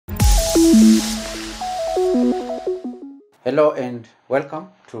Hello and welcome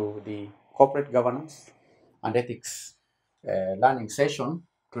to the Corporate Governance and Ethics learning session.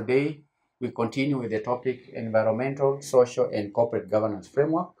 Today we continue with the topic Environmental, Social and Corporate Governance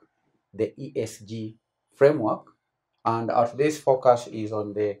Framework, the ESG framework. And our today's focus is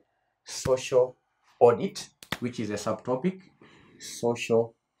on the social audit, which is a subtopic.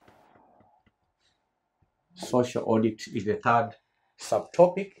 Social audit is the third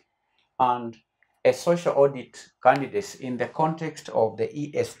subtopic. And a social audit candidate in the context of the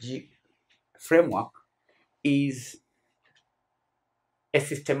ESG framework is a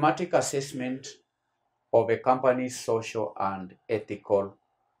systematic assessment of a company's social and ethical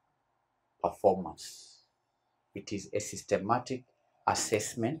performance. It is a systematic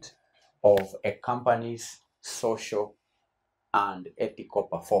assessment of a company's social and ethical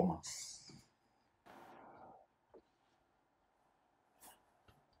performance.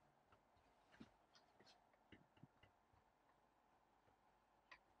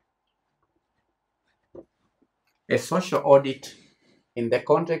 A social audit in the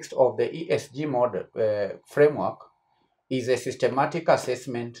context of the ESG model framework is a systematic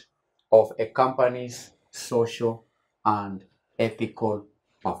assessment of a company's social and ethical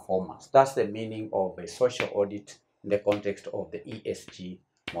performance. That's the meaning of a social audit in the context of the ESG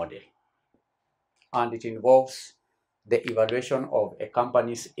model. And it involves the evaluation of a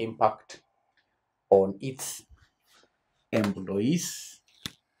company's impact on its employees,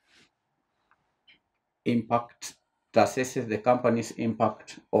 impact that assesses the company's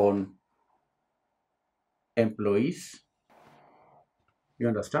impact on employees. You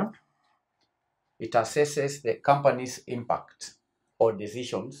understand? It assesses the company's impact or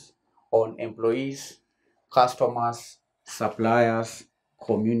decisions on employees, customers, suppliers,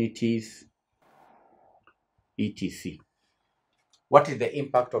 communities, etc. What is the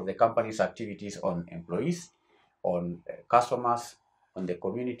impact of the company's activities on employees, on customers, on the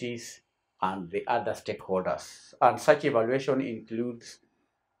communities, and the other stakeholders? And such evaluation includes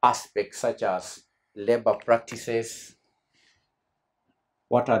aspects such as labor practices.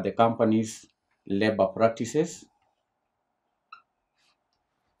 What are the company's labor practices?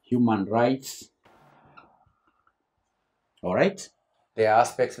 Human rights. All right. There are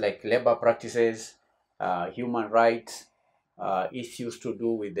aspects like labor practices, human rights, issues to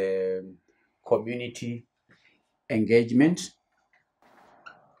do with the community engagement,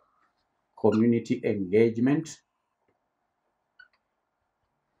 community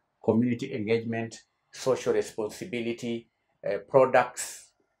engagement, social responsibility, products,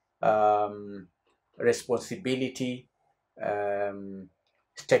 responsibility,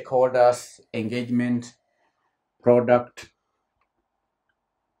 stakeholders engagement, product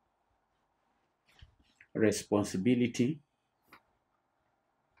responsibility,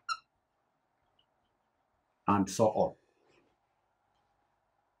 and so on.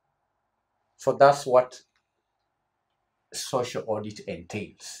 So that's what social audit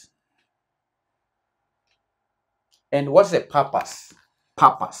entails. And what's the purpose?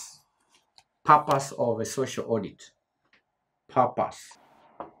 Purpose of a social audit. Purpose.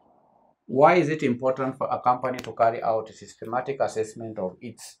 Why is it important for a company to carry out a systematic assessment of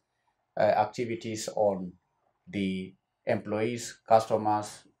its activities on the employees,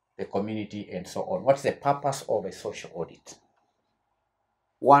 customers, the community, and so on? What's the purpose of a social audit?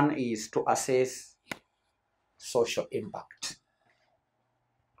 One is to assess social impact.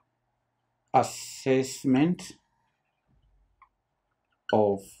 Assessment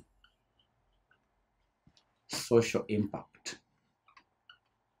of social impact.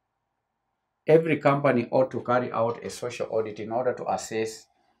 Every company ought to carry out a social audit in order to assess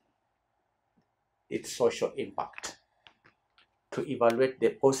its social impact, to evaluate the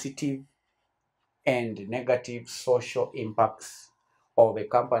positive and negative social impacts of a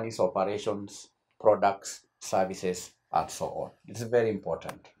company's operations, products, services, and so on. It's very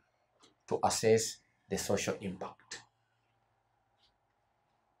important to assess the social impact.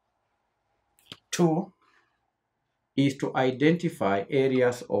 Two is to identify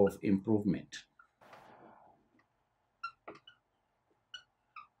areas of improvement.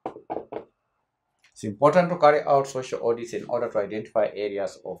 It's important to carry out social audits in order to identify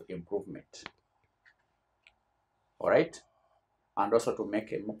areas of improvement. All right? And also to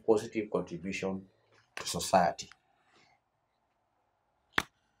make a more positive contribution to society.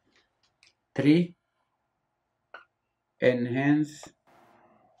 3, enhance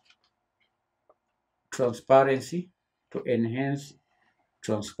transparency, to enhance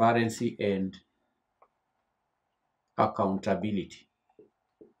transparency and accountability.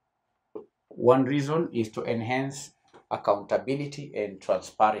 One reason is to enhance accountability and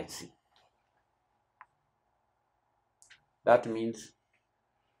transparency. That means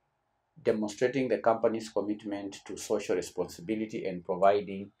demonstrating the company's commitment to social responsibility and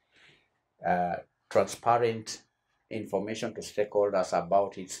providing uh, transparent information to stakeholders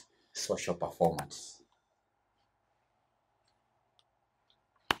about its social performance.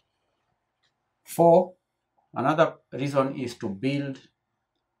 4, another reason is to build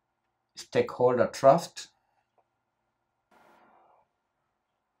stakeholder trust.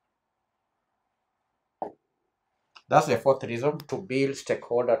 That's the fourth reason, to build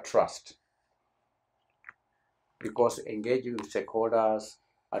stakeholder trust, because engaging with stakeholders,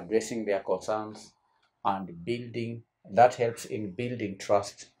 addressing their concerns, and building that helps in building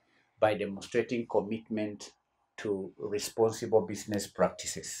trust by demonstrating commitment to responsible business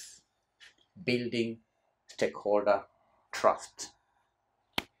practices. Building stakeholder trust.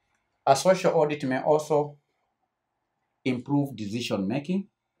 A social audit may also improve decision making.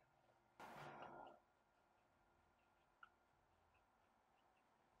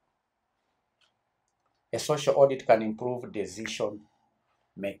 A social audit can improve decision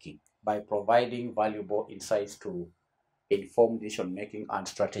making by providing valuable insights to inform decision making and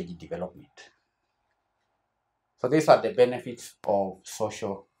strategy development. So these are the benefits of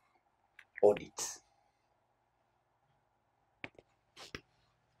social audits.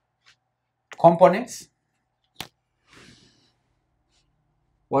 Components.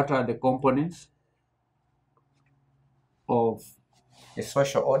 What are the components of a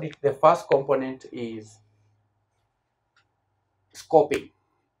social audit? The first component is scoping.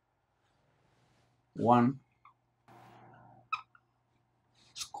 One,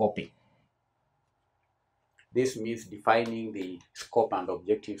 scoping. This means defining the scope and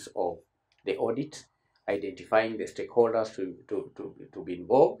objectives of the audit, identifying the stakeholders to be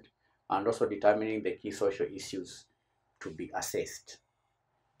involved, and also determining the key social issues to be assessed.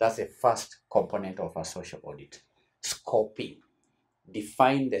 That's the first component of a social audit. Scoping.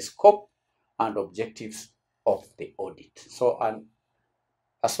 Define the scope and objectives of the audit. So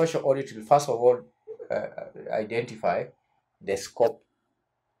a social audit will first of all identify the scope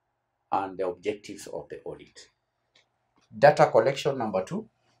and the objectives of the audit. Data collection, number 2.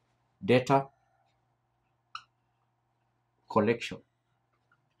 Data collection.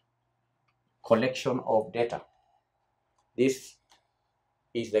 Collection of data. This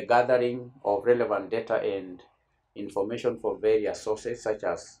is the gathering of relevant data and information from various sources such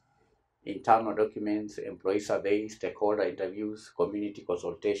as internal documents, employee surveys, stakeholder interviews, community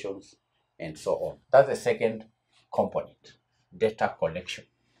consultations, and so on. That's the second component, data collection.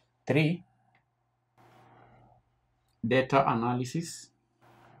 3, data analysis.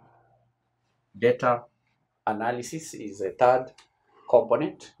 Data analysis is a third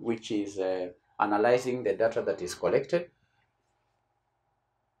component, which is analyzing the data that is collected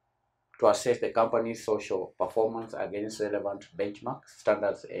to assess the company's social performance against relevant benchmarks,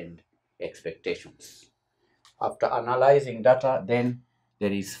 standards, and expectations. After analyzing data, then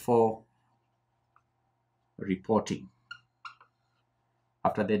there is 4, reporting.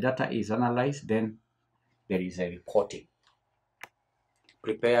 After the data is analyzed, then there is a reporting.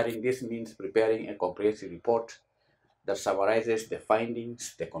 This means preparing a comprehensive report that summarizes the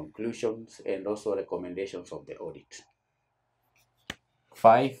findings, the conclusions, and also recommendations of the audit.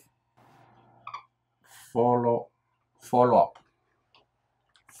 5, follow-up.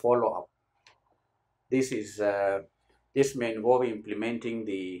 Follow-up. This may involve implementing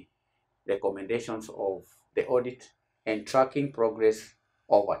the recommendations of the audit and tracking progress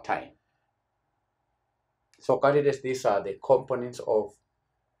over time. So candidates, these are the components of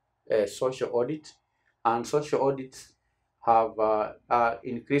a social audit, and social audits are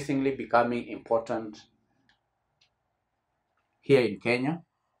increasingly becoming important here in Kenya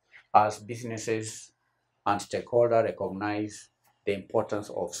as businesses and stakeholders recognize the importance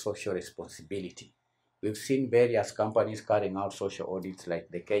of social responsibility. We've seen various companies carrying out social audits like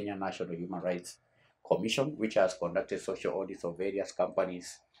the Kenya National Human Rights Commission, which has conducted social audits of various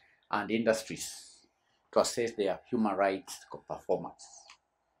companies and industries to assess their human rights performance.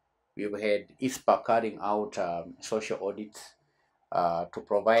 We've had ISPA carrying out social audits to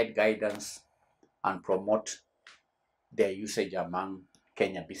provide guidance and promote their usage among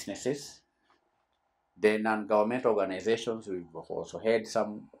Kenya businesses. The non-governmental organizations, we've also had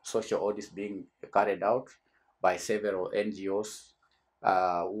some social audits being carried out by several NGOs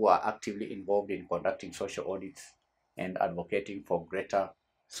who are actively involved in conducting social audits and advocating for greater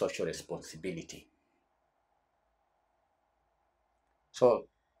social responsibility. So,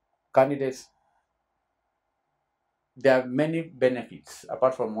 candidates, there are many benefits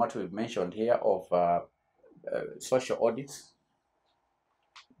apart from what we've mentioned here of social audits,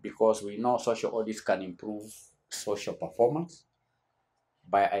 because we know social audits can improve social performance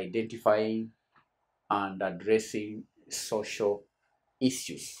by identifying and addressing social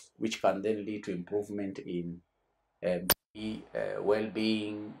issues, which can then lead to improvement in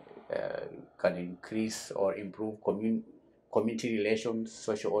well-being, can increase or improve community relations.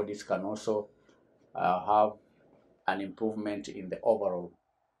 Social audits can also have an improvement in the overall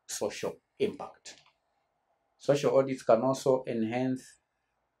social impact. Social audits can also enhance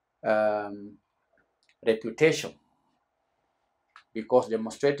um, reputation, because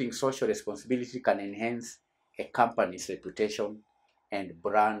demonstrating social responsibility can enhance a company's reputation and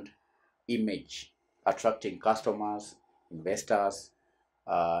brand image, attracting customers, investors,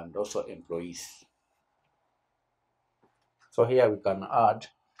 and also employees. So here we can add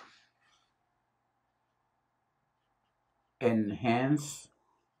enhance,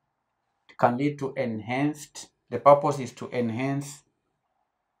 can lead to enhanced, the purpose is to enhance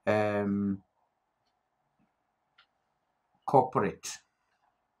um, corporate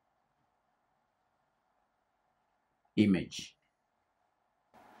image.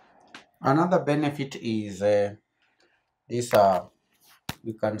 Another benefit is these are,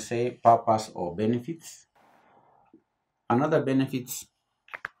 we can say, purpose or benefits. Another benefits,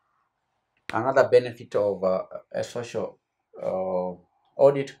 another benefit of a social uh,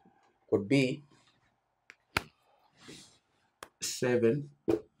 audit could be 7,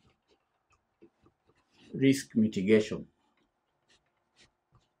 risk mitigation.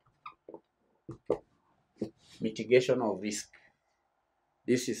 Mitigation of risk.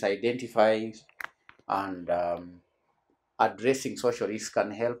 This is identifying and addressing social risk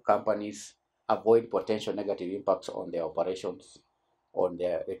can help companies avoid potential negative impacts on their operations, on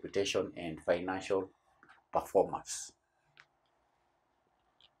their reputation and financial performance.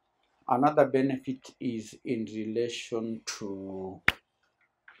 Another benefit is in relation to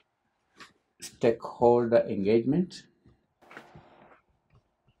stakeholder engagement.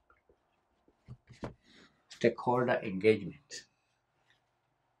 Stakeholder engagement.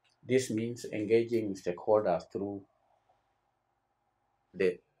 This means engaging stakeholders through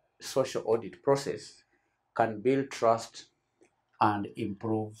the social audit process can build trust and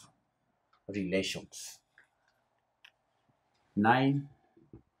improve relations. 9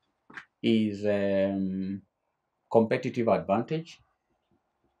 is competitive advantage.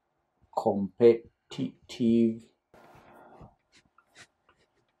 Competitive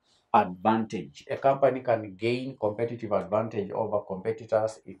advantage. A company can gain competitive advantage over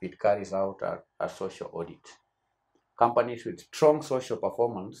competitors if it carries out a social audit. Companies with strong social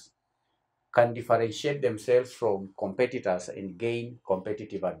performance can differentiate themselves from competitors and gain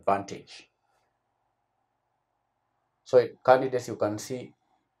competitive advantage. So, candidates, you can see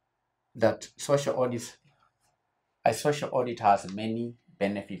that a social audit has many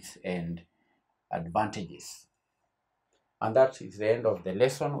benefits and advantages. And that is the end of the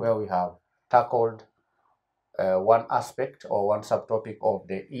lesson, where we have tackled one aspect or one subtopic of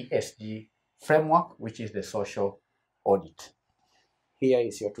the ESG framework, which is the social audit. Here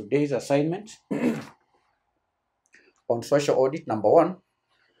is your today's assignment on social audit. Number 1,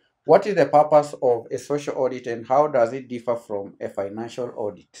 what is the purpose of a social audit and how does it differ from a financial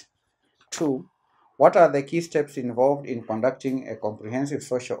audit? 2, what are the key steps involved in conducting a comprehensive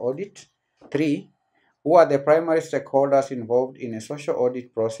social audit? 3, who are the primary stakeholders involved in a social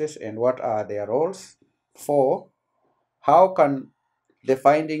audit process and what are their roles? 4, how can the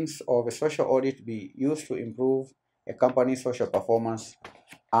findings of a social audit be used to improve a company's social performance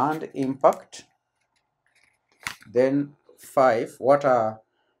and impact? Then 5, what are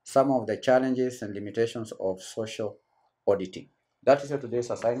some of the challenges and limitations of social auditing? That is today's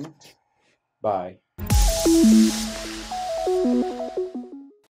assignment. Bye.